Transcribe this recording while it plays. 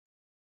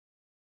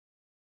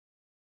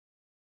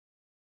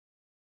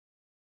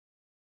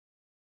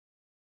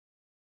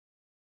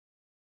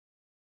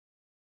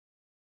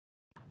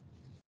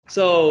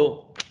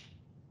So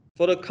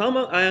for the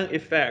common ion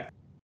effect,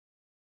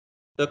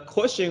 the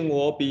question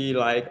will be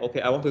like, okay,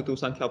 I want to do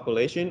some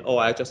calculation,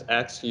 or I just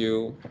ask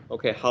you,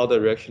 okay, how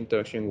the reaction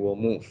direction will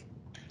move.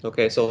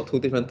 Okay, so two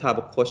different type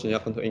of questions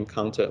you're going to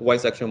encounter. One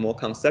is actually more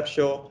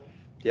conceptual,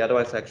 the other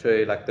one is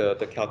actually like the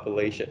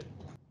calculation.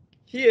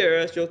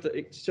 Here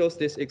shows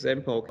this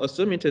example.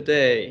 Assuming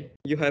today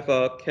you have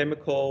a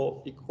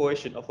chemical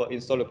equation of an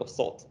insoluble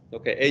salt.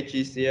 Okay,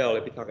 AgCl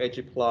it becomes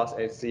Ag plus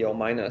and Cl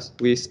minus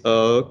with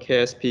a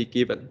KSP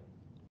given.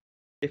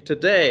 If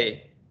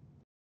today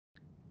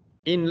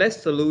in that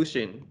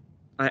solution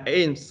I add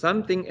in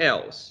something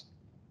else,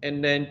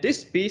 and then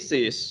this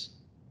species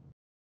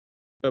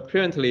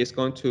apparently is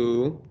going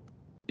to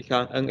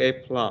become Na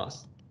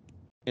plus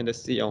and the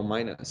Cl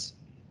minus,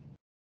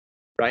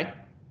 right?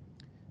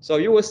 So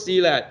you will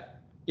see that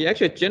it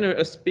actually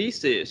generates a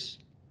species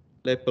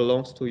that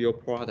belongs to your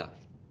product.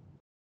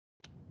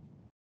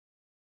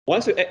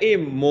 Once you add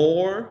in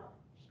more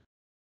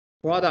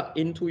product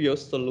into your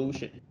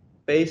solution,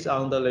 based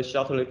on the Le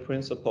Chatelier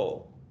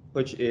principle,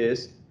 which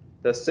is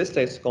the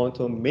system is going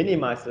to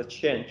minimize the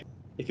change.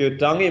 If you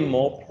dump in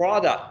more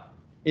product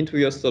into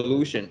your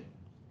solution,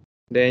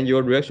 then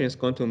your reaction is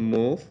going to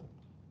move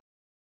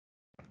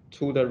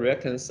to the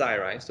reactant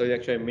side, right? So you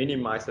actually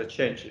minimize the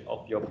change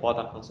of your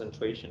product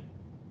concentration.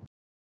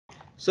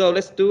 So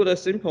let's do the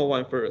simple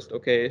one first,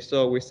 okay?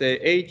 So we say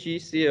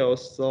AgCl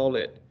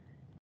solid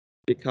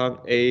become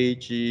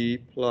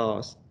Ag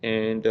plus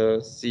and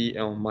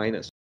Cl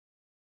minus.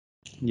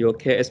 Your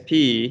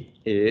KSP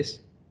is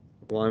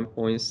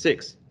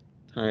 1.6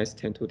 times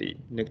 10 to the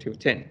negative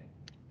 10.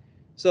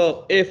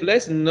 So if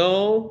there's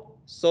no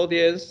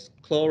sodium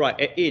chloride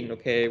add in,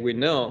 okay, we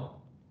know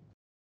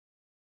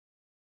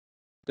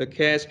the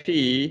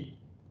KSP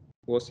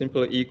will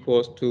simply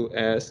equals to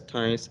S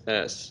times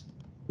S,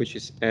 which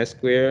is S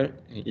squared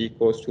and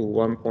equals to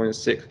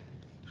 1.6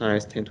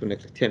 times 10 to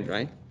negative 10,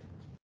 right?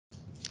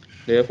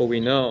 Therefore, we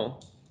know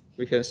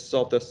we can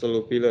solve the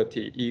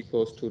solubility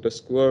equals to the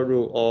square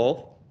root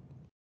of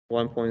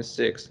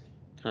 1.6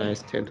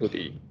 times 10 to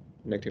the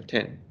negative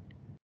 10.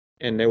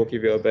 And that will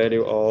give you a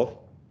value of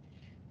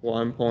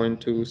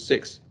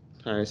 1.26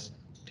 times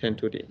 10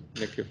 to the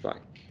negative 5.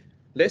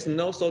 There's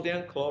no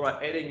sodium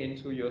chloride adding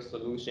into your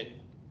solution.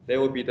 That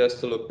will be the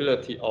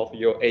solubility of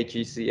your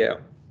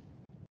AgCl.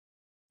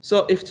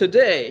 So if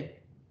today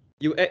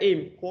you add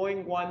in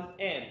 0.1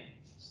 N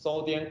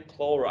sodium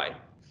chloride,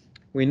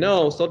 we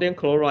know sodium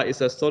chloride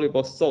is a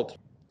soluble salt.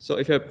 So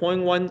if you have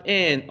 0.1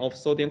 N of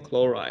sodium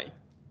chloride,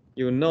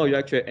 you know you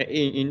actually add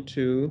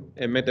into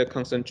and make the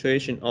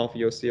concentration of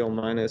your Cl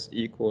minus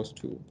equals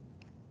to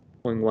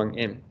 0.1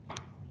 N.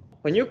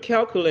 When you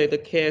calculate the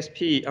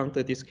KSP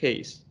under this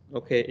case,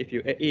 okay, if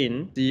you add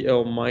in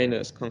Cl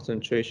minus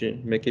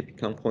concentration, make it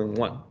become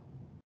 0.1.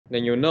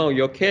 Then you know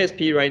your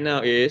KSP right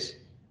now is,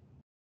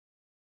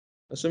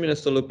 assuming the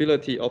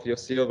solubility of your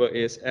silver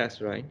is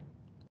S, right?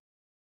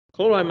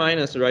 Chloride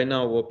minus right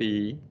now will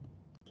be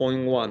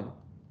 0.1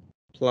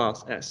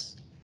 plus S.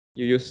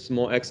 You use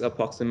small x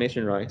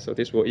approximation, right? So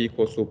this will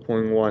equal to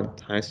 0.1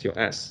 times your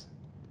S.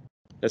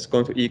 That's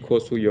going to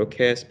equal to your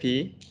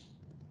KSP,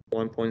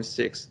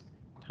 1.6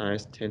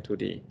 times 10 to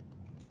the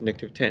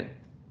negative 10.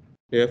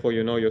 Therefore,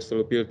 you know your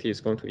solubility is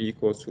going to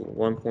equal to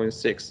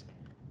 1.6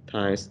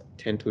 times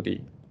 10 to the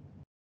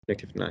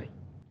negative 9.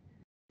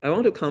 I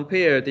want to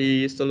compare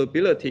the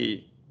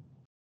solubility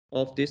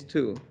of these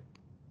two.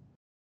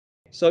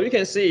 So you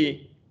can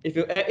see if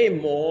you add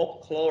in more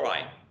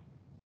chloride,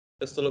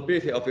 the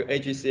solubility of your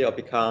AgCl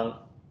become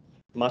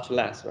much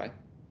less, right?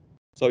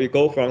 So you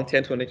go from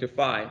 10 to the negative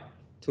 5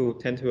 to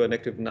 10 to the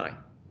negative 9.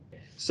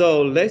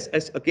 So let's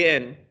ask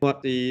again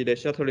what the Le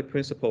Chatelier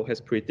principle has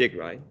predicted,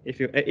 right? If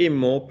you add in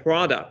more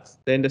products,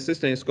 then the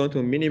system is going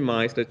to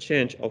minimize the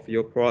change of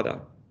your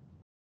product.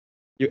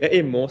 You add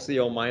in more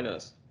Cl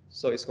minus,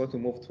 so it's going to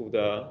move to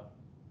the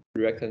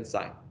reactant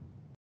side.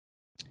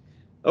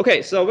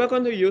 Okay, so we're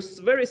going to use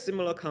very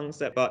similar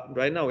concept, but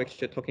right now we're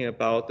actually talking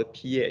about the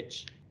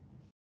pH.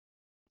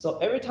 So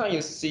every time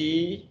you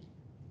see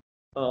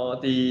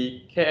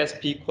the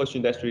KSP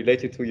question that's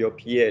related to your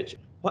pH,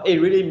 what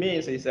it really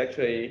means is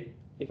actually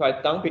if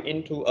I dump it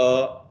into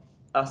a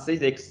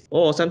acidic,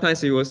 or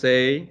sometimes you will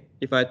say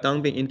if I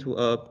dump it into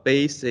a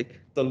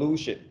basic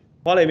solution.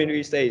 What I mean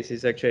to say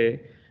is actually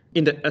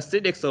in the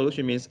acidic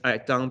solution means I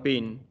dump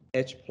in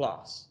H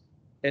plus.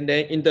 And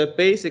then in the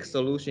basic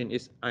solution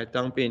is I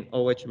dump in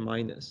OH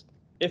minus.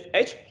 If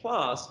H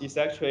plus is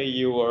actually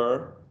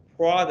your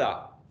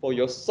product for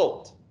your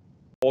salt,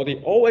 or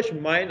the OH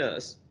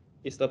minus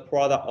is the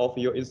product of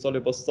your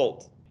insoluble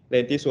salt,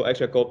 then this will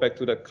actually go back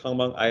to the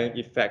common ion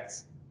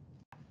effects.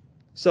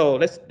 So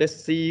let's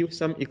see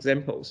some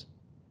examples.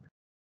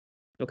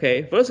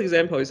 Okay, first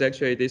example is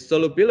actually the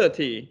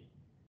solubility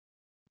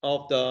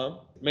of the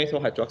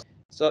metal hydroxide.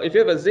 So if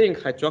you have a zinc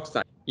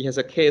hydroxide, it has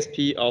a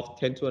KSP of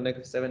 10 to the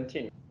negative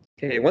 17.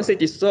 Okay, once it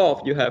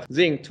dissolves, you have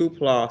zinc 2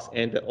 plus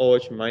and the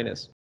OH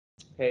minus.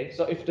 Okay,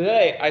 so if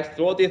today I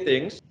throw these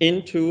things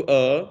into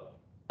a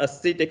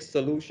acidic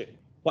solution,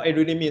 What it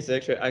really means is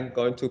actually I'm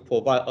going to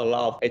provide a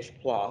lot of H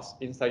plus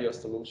inside your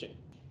solution.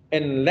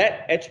 And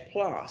that H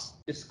plus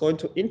is going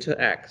to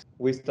interact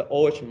with the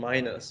OH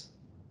minus.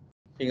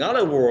 In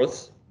other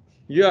words,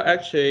 you are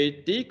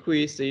actually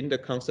decreasing the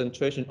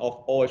concentration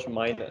of OH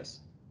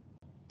minus.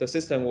 The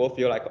system will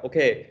feel like,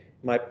 okay,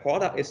 my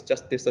product is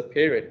just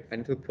disappearing. I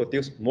need to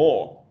produce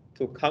more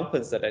to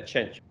compensate that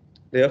change.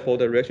 Therefore,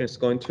 the reaction is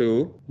going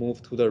to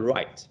move to the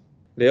right.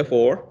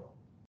 Therefore,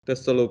 the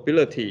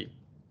solubility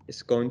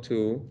is going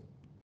to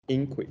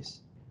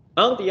increase.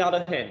 On the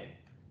other hand,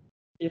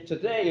 if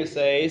today you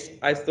say,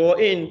 I throw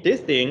in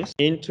these things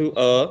into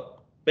a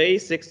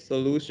basic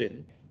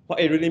solution, what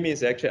it really means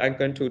is actually I'm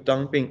going to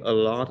dumping a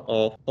lot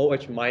of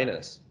OH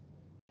minus.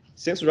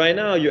 Since right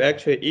now you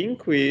actually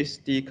increase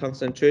the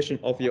concentration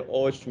of your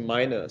OH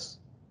minus,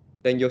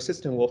 then your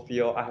system will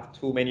feel I have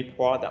too many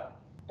products.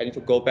 I need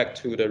to go back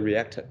to the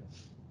reactor.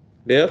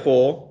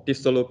 Therefore, the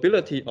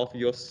solubility of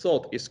your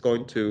salt is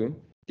going to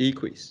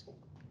decrease.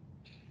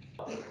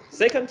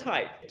 Second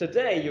type,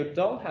 today you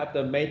don't have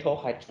the metal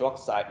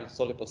hydroxide in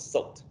soluble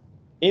salt.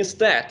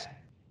 Instead,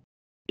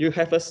 you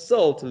have a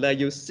salt that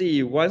you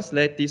see once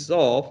that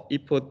dissolve,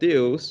 it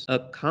produces a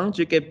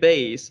conjugate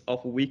base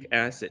of weak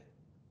acid.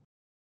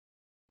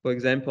 For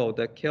example,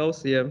 the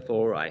calcium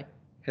fluoride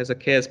has a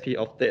KSP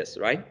of this,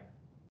 right?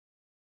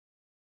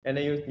 And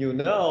then you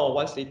know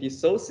once it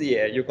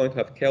dissociates, you're going to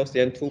have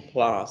calcium 2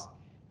 plus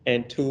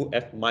and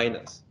 2F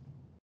minus.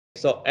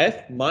 So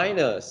F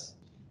minus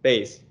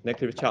base,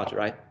 negative charge,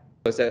 right?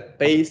 So it's a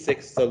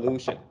basic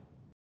solution.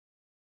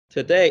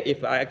 Today,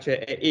 if I actually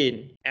add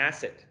in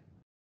acid,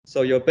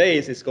 so your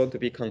base is going to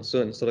be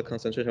consumed, so the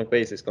concentration of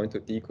base is going to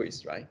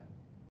decrease, right?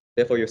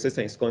 Therefore, your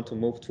system is going to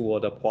move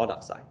toward the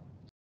product side.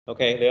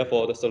 Okay,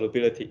 therefore the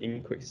solubility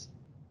increase.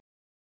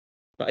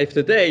 But if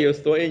today you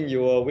throw in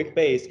your weak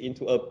base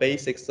into a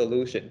basic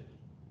solution,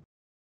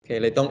 okay,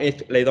 they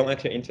don't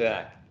actually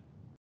interact.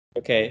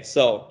 Okay,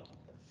 so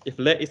if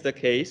that is the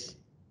case,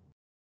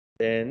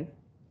 then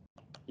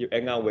you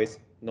end up with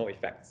no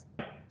effects.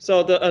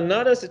 So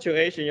another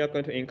situation you're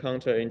going to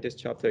encounter in this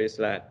chapter is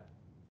that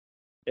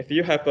if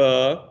you have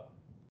a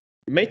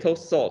metal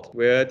salt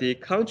where the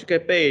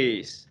conjugate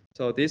base,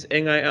 so this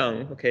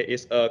anion, okay,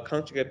 is a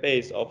conjugate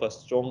base of a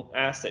strong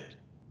acid.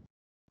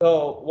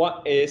 So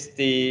what is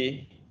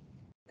the,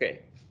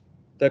 okay,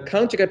 the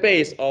conjugate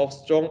base of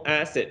strong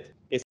acid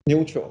is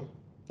neutral.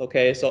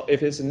 Okay, so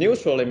if it's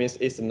neutral, it means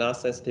it's not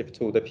sensitive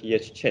to the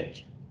pH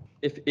change.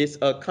 If it's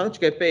a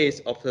conjugate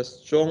base of the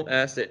strong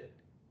acid,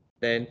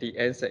 then the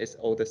answer is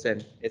all the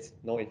same. It's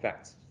no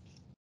effect.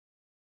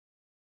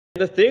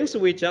 The things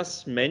we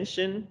just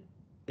mentioned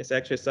is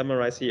actually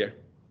summarized here.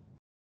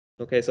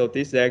 Okay, so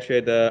this is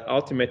actually the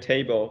ultimate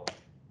table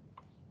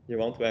you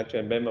want to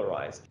actually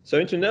memorize. So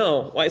you need to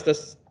know what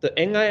is the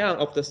anion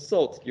of the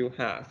salt you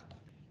have.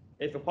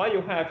 If what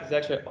you have is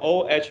actually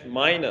OH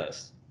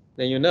minus,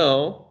 then you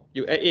know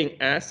you add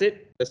in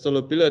acid, the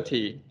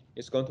solubility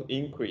is going to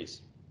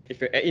increase.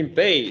 If you add in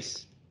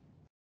base,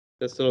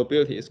 the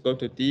solubility is going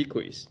to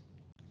decrease.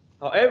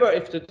 However,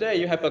 if today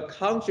you have a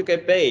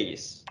conjugate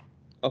base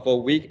of a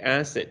weak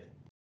acid,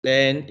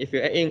 then if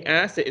you add in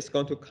acid, it's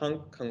going to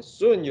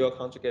consume your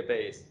conjugate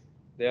base.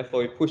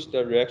 Therefore, you push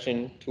the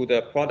reaction to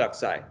the product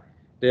side.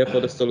 Therefore,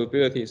 the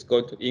solubility is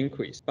going to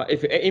increase. But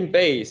if you add in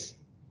base,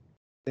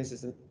 this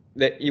is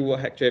that it will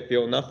actually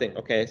feel nothing.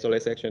 Okay, so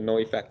there's actually no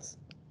effects.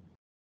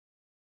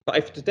 But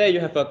if today you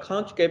have a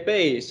conjugate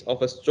base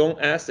of a strong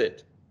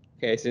acid,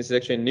 okay, since it's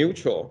actually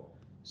neutral,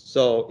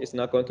 so it's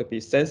not going to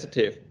be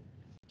sensitive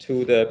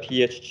to the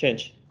pH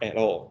change at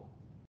all.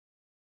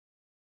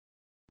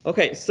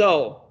 Okay,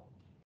 so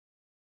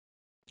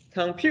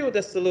compute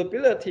the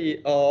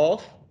solubility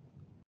of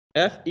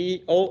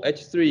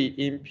FeOH3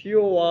 in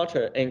pure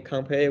water and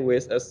compare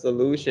with a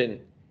solution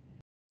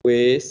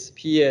with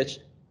pH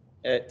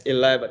at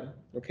 11.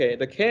 Okay,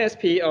 the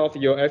KSP of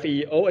your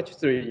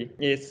FeOH3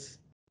 is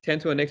 10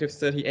 to the negative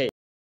 38.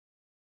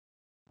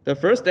 The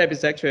first step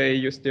is actually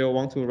you still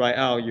want to write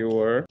out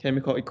your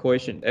chemical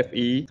equation,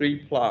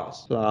 Fe3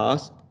 plus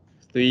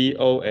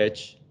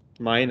 3OH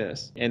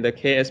minus, and the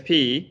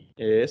KSP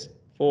is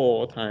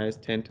 4 times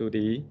 10 to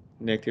the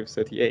negative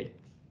 38.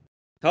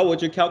 How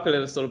would you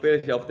calculate the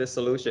solubility of this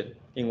solution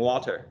in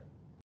water?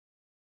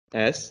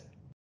 S,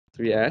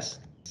 3S.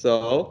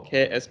 So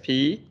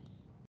KSP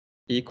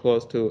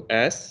equals to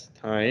S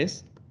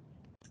times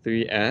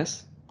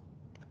 3S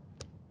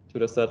to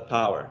the third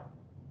power.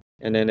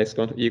 And then it's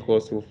going to equal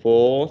to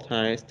 4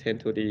 times 10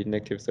 to the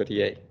negative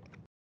 38.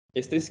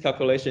 Is this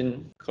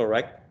calculation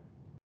correct?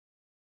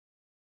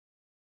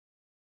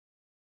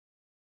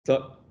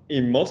 So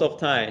in most of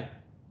time,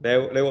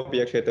 that will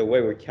be actually the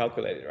way we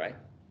calculate it, right?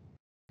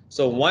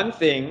 So one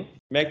thing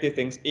make the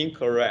things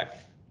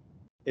incorrect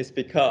is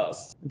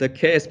because the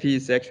KSP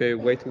is actually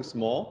way too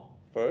small,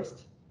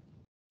 first.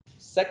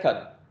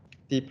 Second,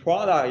 the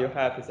product you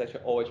have is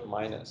actually OH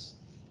minus.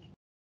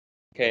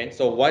 Okay,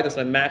 so why does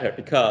that matter?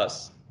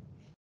 Because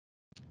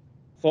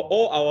for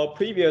all our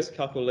previous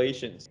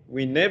calculations,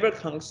 we never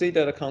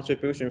consider the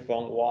contribution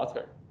from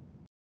water.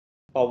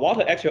 But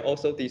water actually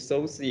also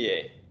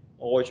dissociate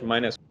OH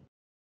minus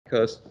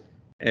because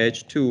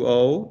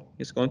H2O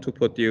is going to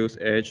produce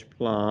H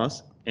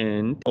plus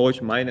and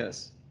OH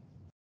minus.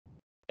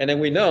 And then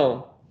we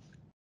know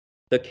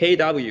the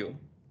Kw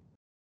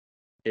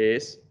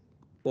is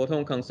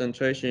proton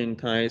concentration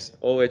times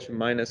OH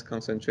minus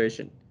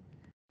concentration.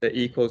 That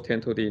equals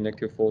 10 to the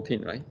negative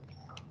 14, right?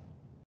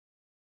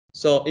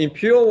 So in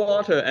pure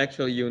water,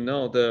 actually, you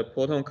know the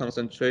proton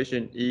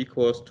concentration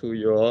equals to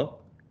your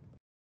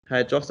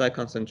hydroxide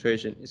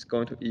concentration is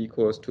going to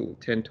equals to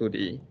 10 to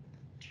the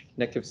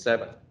negative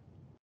 7.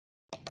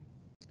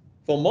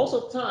 For most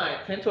of the time,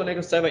 10 to the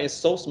negative 7 is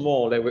so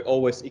small that we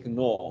always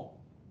ignore.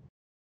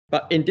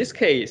 But in this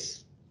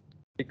case,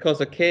 because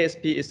the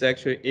KSP is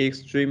actually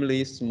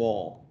extremely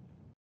small,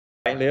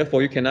 and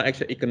therefore you cannot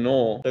actually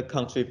ignore the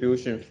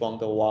contribution from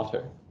the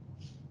water.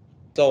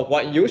 So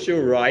what you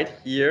should write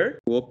here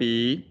will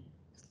be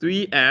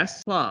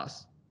 3s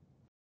plus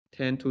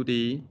 10 to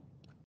the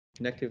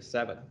negative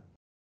 7.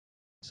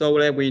 So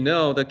that we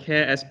know the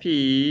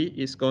KSP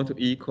is going to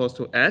equals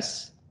to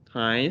S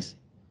times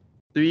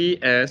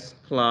 3s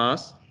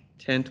plus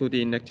 10 to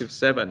the negative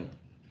 7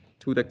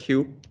 to the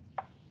cube.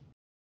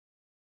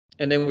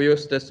 And then we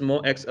use the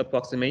small x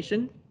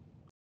approximation.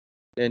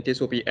 Then this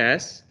will be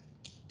S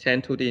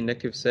 10 to the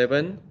negative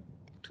 7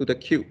 to the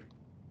cube.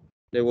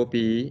 There will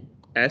be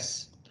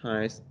S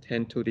times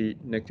 10 to the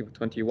negative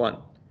 21.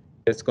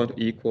 That's going to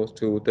equal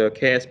to the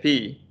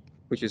KSP,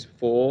 which is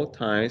 4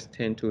 times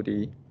 10 to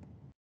the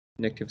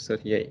negative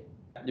 38.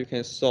 You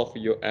can solve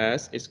your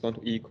S is going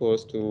to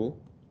equals to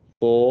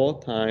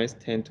 4 times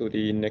 10 to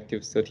the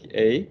negative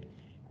 38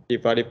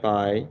 divided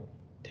by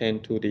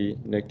 10 to the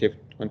negative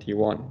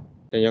 21.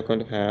 Then you're going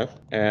to have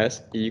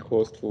S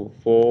equals to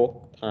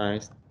 4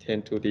 times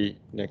 10 to the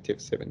negative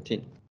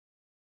 17.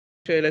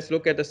 Okay, let's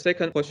look at the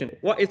second question.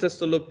 What is the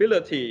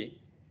solubility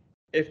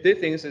if this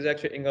thing is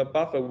actually in a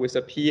buffer with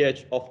a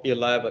pH of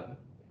 11?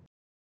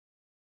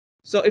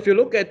 So if you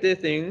look at these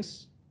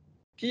things,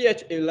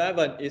 pH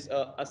 11 is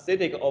an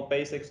acidic or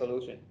basic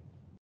solution.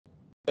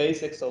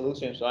 Basic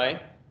solutions,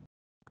 right?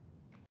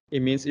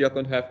 It means you're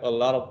going to have a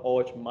lot of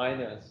OH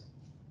minus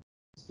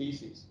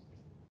species.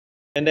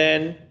 And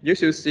then you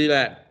should see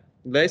that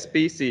less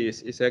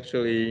species is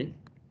actually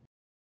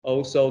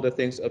also the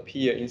things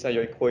appear inside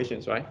your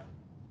equations, right?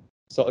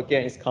 So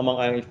again, it's common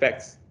ion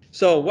effects.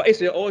 So what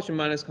is your OH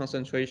minus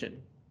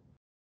concentration?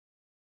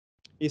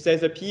 It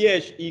says the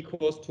pH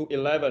equals to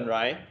 11,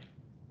 right?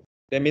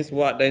 That means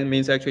what? That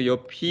means actually your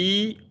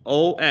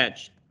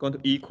POH going to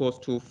equals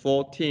to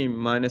 14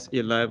 minus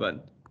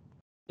 11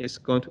 is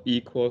going to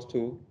equals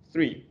to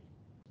 3.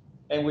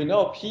 And we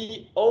know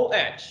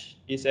POH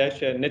is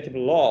actually a negative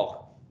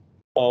log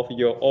of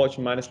your OH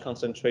minus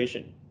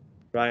concentration,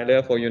 right?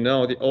 Therefore, you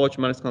know the OH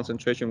minus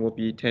concentration will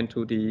be 10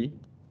 to the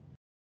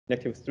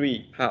negative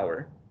 3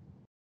 power.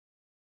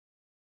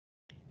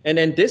 And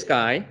then this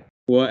guy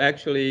will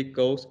actually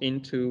goes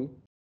into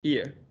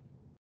here.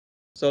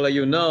 So that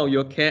you know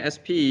your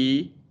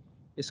KSP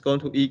is going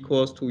to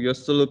equals to your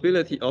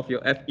solubility of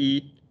your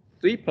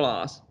Fe3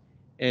 plus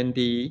and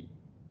the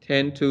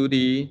 10 to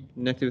the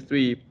negative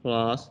 3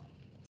 plus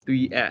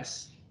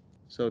 3s.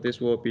 So this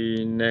will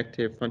be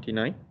negative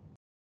 29.